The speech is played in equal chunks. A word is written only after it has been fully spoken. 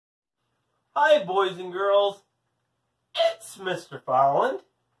Hi, boys and girls. It's Mr. Farland,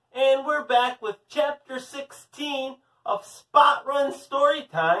 and we're back with Chapter 16 of Spot Run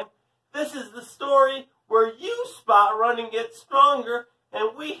Storytime. This is the story where you spot run and get stronger,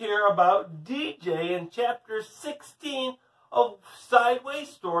 and we hear about DJ in Chapter 16 of Sideways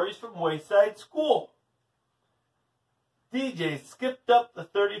Stories from Wayside School. DJ skipped up the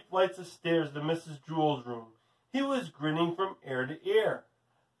 30 flights of stairs to Mrs. Jewell's room. He was grinning from ear to ear,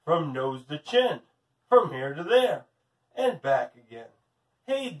 from nose to chin, from here to there, and back again.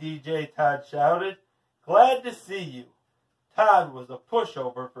 "Hey, DJ," Todd shouted. "Glad to see you." Todd was a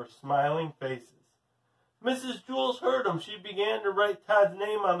pushover for smiling faces. Mrs. Jewell heard him. She began to write Todd's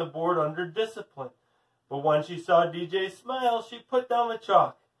name on the board under discipline. But when she saw DJ smile, she put down the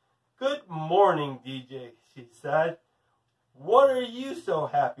chalk. "Good morning, DJ," she said. "What are you so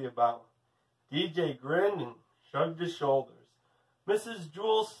happy about?" DJ grinned and shrugged his shoulders. Mrs.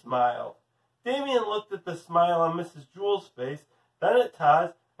 Jewell smiled. Damien looked at the smile on Mrs. Jewell's face, then at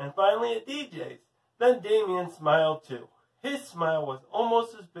Todd's, and finally at DJ's. Then Damien smiled too. His smile was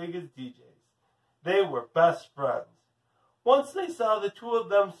almost as big as DJ's. They were best friends. Once they saw the two of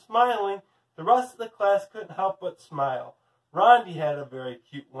them smiling, the rest of the class couldn't help but smile. Rondi had a very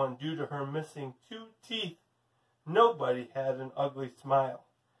cute one due to her missing 2 teeth. Nobody had an ugly smile.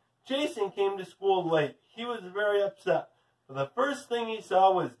 Jason came to school late. He was very upset, but the first thing he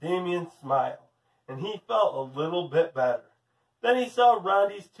saw was Damien's smile, and he felt a little bit better. Then he saw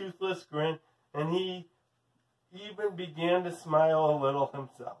Rondi's toothless grin, and he even began to smile a little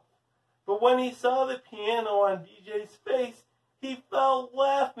himself. But when he saw the piano on DJ's face, he fell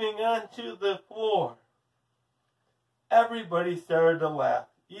laughing onto the floor. Everybody started to laugh,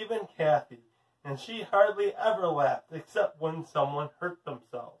 even Kathy, and she hardly ever laughed except when someone hurt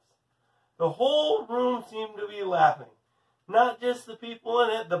themselves. The whole room seemed to be laughing. Not just the people in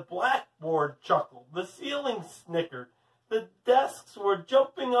it. The blackboard chuckled, the ceiling snickered, the desks were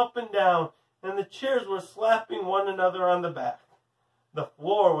jumping up and down, and the chairs were slapping one another on the back. The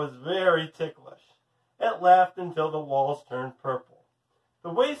floor was very ticklish. It laughed until the walls turned purple. The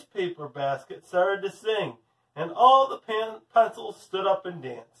waste paper basket started to sing, and all the pencils stood up and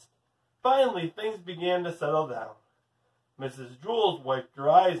danced. Finally, things began to settle down. Mrs. Jewell wiped her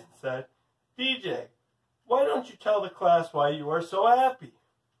eyes and said, "DJ, why don't you tell the class why you are so happy?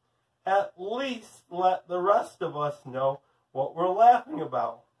 At least let the rest of us know what we're laughing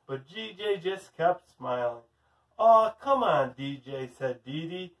about." But DJ just kept smiling. "Aw, come on, DJ," said Dee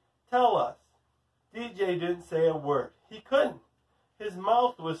Dee. "Tell us." DJ didn't say a word. He couldn't. His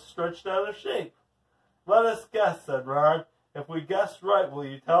mouth was stretched out of shape. "Let us guess," said Ron. "If we guessed right, will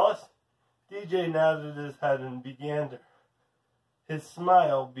you tell us?" DJ nodded his head and his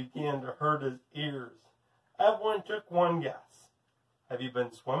smile began to hurt his ears. Everyone took one guess. "Have you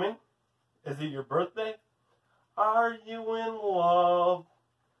been swimming? Is it your birthday? Are you in love?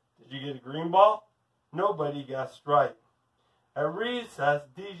 Did you get a green ball?" Nobody guessed right. At recess,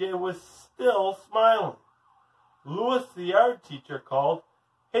 DJ was still smiling. Louis, the art teacher, called,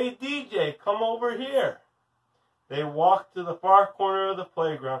 "Hey, DJ, come over here." They walked to the far corner of the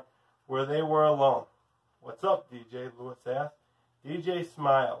playground where they were alone. "What's up, DJ?" Louis asked. DJ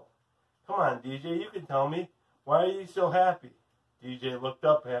smiled. "Come on, DJ, you can tell me. Why are you so happy?" DJ looked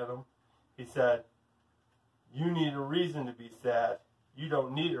up at him. He said, "You need a reason to be sad. You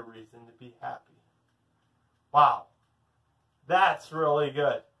don't need a reason to be happy." Wow, that's really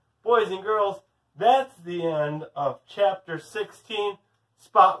good. Boys and girls, that's the end of Chapter 16,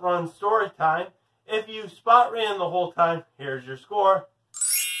 Spot Run Storytime. If you spot ran the whole time, here's your score.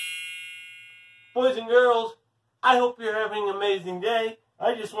 Boys and girls, I hope you're having an amazing day.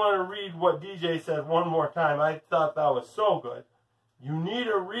 I just want to read what DJ said one more time. I thought that was so good. You need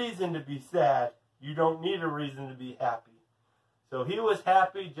a reason to be sad. You don't need a reason to be happy. So he was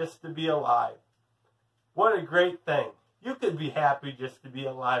happy just to be alive. What a great thing. You could be happy just to be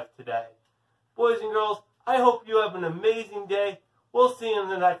alive today. Boys and girls, I hope you have an amazing day. We'll see you in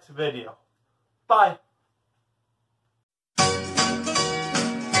the next video. Bye.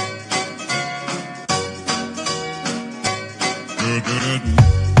 Good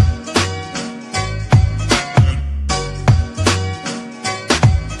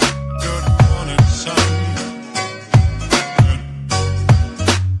morning, sun.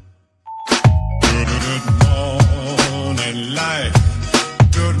 Good morning, life.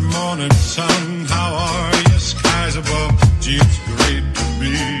 Good morning, sun.